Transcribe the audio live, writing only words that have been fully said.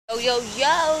Yo, yo,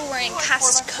 yo, we're in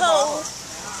Costco,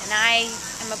 and I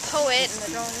am a poet,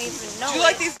 and I don't even know Do you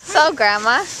like these? So,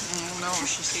 Grandma. No,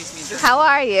 she sees me. How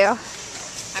are you?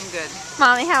 I'm good.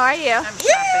 Mommy, how are you? I'm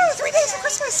shopping. 3 days of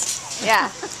Christmas.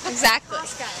 Yeah, exactly.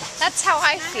 That's how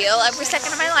I feel every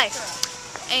second of my life.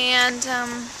 And,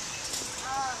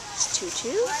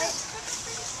 tutus?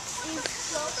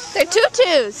 They're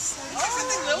tutus.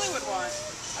 Something Lily would want.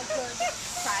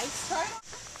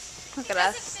 Look at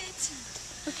us.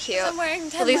 So cute.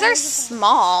 Well, these are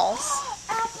small.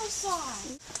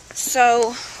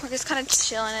 So, we're just kind of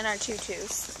chilling in our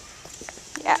tutus.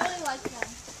 Yeah.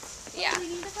 Yeah.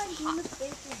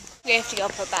 We have to go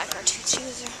put back our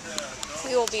tutus or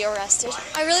we will be arrested.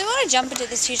 I really want to jump into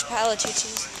this huge pile of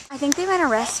tutus. I think they might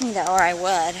arrest me though, or I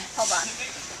would. Hold on.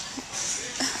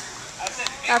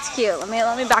 That's cute.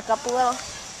 Let me back up a little.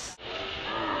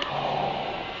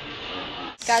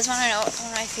 You guys want to know what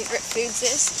one of my favorite foods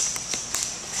is?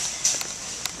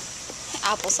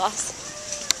 Applesauce.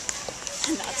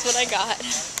 And that's what I got.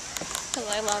 Because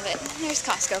I love it. There's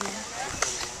Costco, man.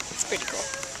 It's pretty cool.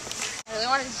 I really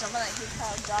wanted to jump on that huge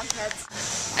pile of dog heads.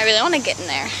 I really want to get in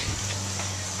there.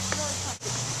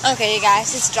 Okay, you guys,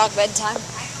 it's dog bedtime.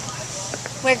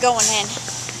 We're going in.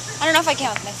 I don't know if I can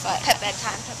with my foot. Pet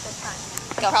bedtime, pet bedtime.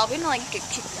 Go. I'm probably gonna like get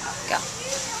kicked out. Go.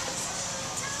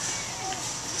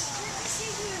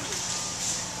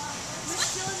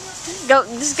 Go,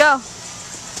 just go.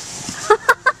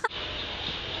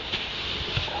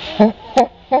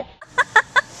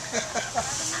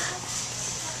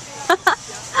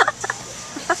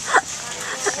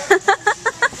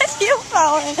 You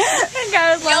falling.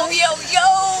 Yo, yo, yo,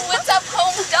 what's up,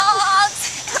 home dogs?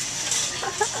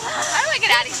 How do I get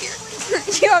out of here?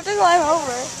 You have to climb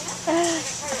over.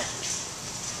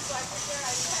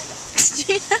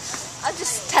 I'm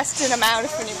just testing them out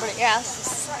if anybody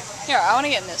asks. Here, I want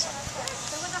to get in this one.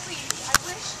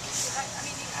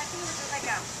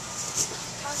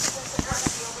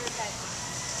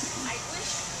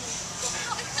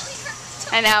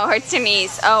 I know, hurts your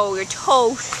knees. Oh, your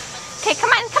toes. Okay, come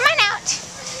on out. Come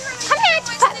out.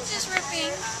 My stitch is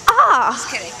ripping. Ah. Just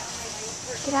kidding.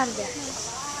 Get out of there.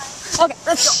 Okay,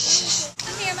 let's go.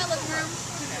 I'm here in my living room.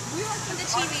 We were on the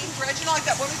TV. Original, like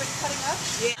that one we've been cutting up.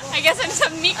 Yeah. I guess I'm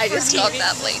so neat for TV. I just got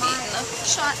that lady in the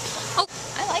shot. Oh,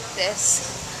 I like this.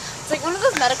 It's like one of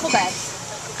those medical beds.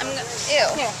 Ew.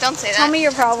 Here, don't say that. Tell me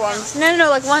your problems. No,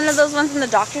 like one of those ones in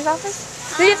the doctor's office.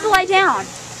 So you have to lie down.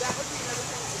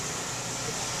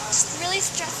 It just really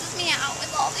stresses me out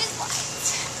with all these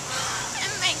lights.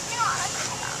 It makes me want to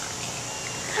cry.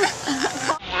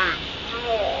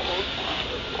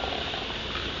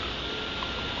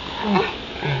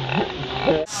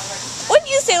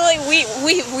 Wouldn't you say like we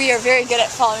are very good at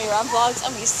following around vlogs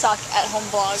and we suck at home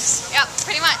vlogs? Yep,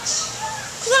 pretty much.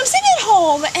 Because I'm sitting at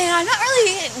home and I'm not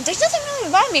really, there's nothing really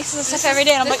buying me some stuff every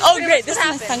day and I'm like, oh great, this is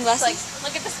my sunglasses. Like,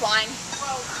 look at this line.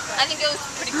 I think it was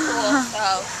pretty cool.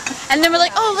 So. And then we're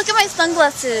like, oh look at my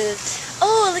sunglasses.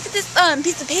 Oh look at this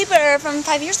piece of paper from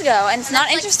 5 years ago and it's not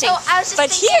interesting. Like, so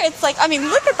but here it's like, I mean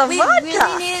look at the vodka. We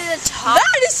really needed a top.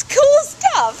 That is cool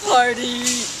stuff.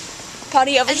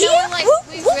 Party over here. Like,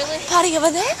 really party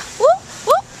over there. Whoop,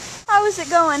 whoop. How is it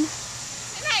going?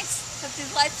 Nice. But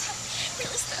these lights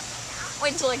really stuff.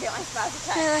 Wait until I get my spaz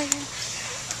attack.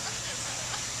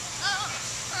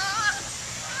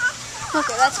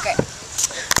 Okay, that's great.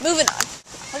 Moving on.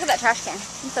 Look at that trash can.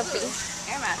 It's so pretty.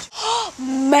 Air match.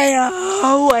 Man,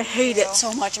 oh, I hate it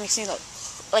so much. It makes me look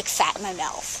like fat in my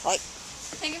mouth. Like,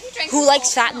 who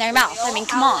likes fat in their mouth? I mean,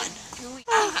 come on.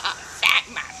 Fat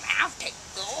in my mouth.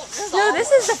 No, this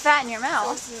is the fat in your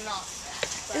mouth.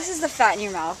 This is the fat in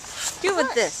your mouth. Do it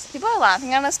with this. People are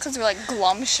laughing at us because we're like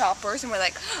glum shoppers and we're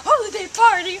like, holiday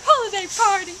party, holiday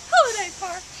party, holiday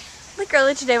party. Like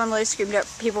earlier today when Lily screamed at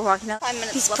people walking out,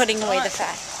 he's putting away the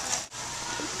fat.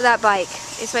 That bike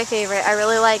is my favorite. I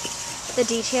really like the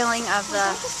detailing of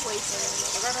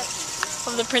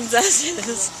the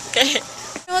princesses. Okay. You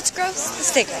know what's gross? The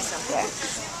stickers up there.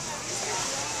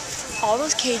 All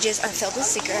those cages are filled with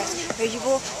stickers for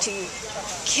people to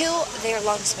kill their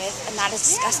longsmith, and that is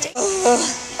disgusting.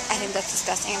 I think that's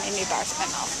disgusting. It made me barf in my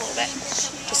mouth a little bit.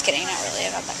 Just kidding, not really.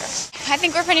 I'm not that gross. I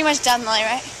think we're pretty much done, Lily,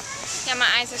 right? Yeah, my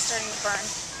eyes are starting to burn.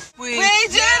 We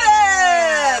did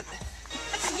it!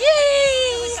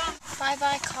 Yay!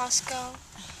 Bye-bye, Costco.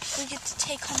 We get to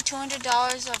take home $200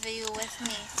 of you with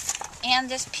me. And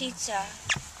this pizza,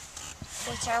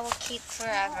 which I will keep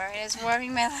forever. It is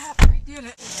warming my lap.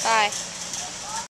 Bye.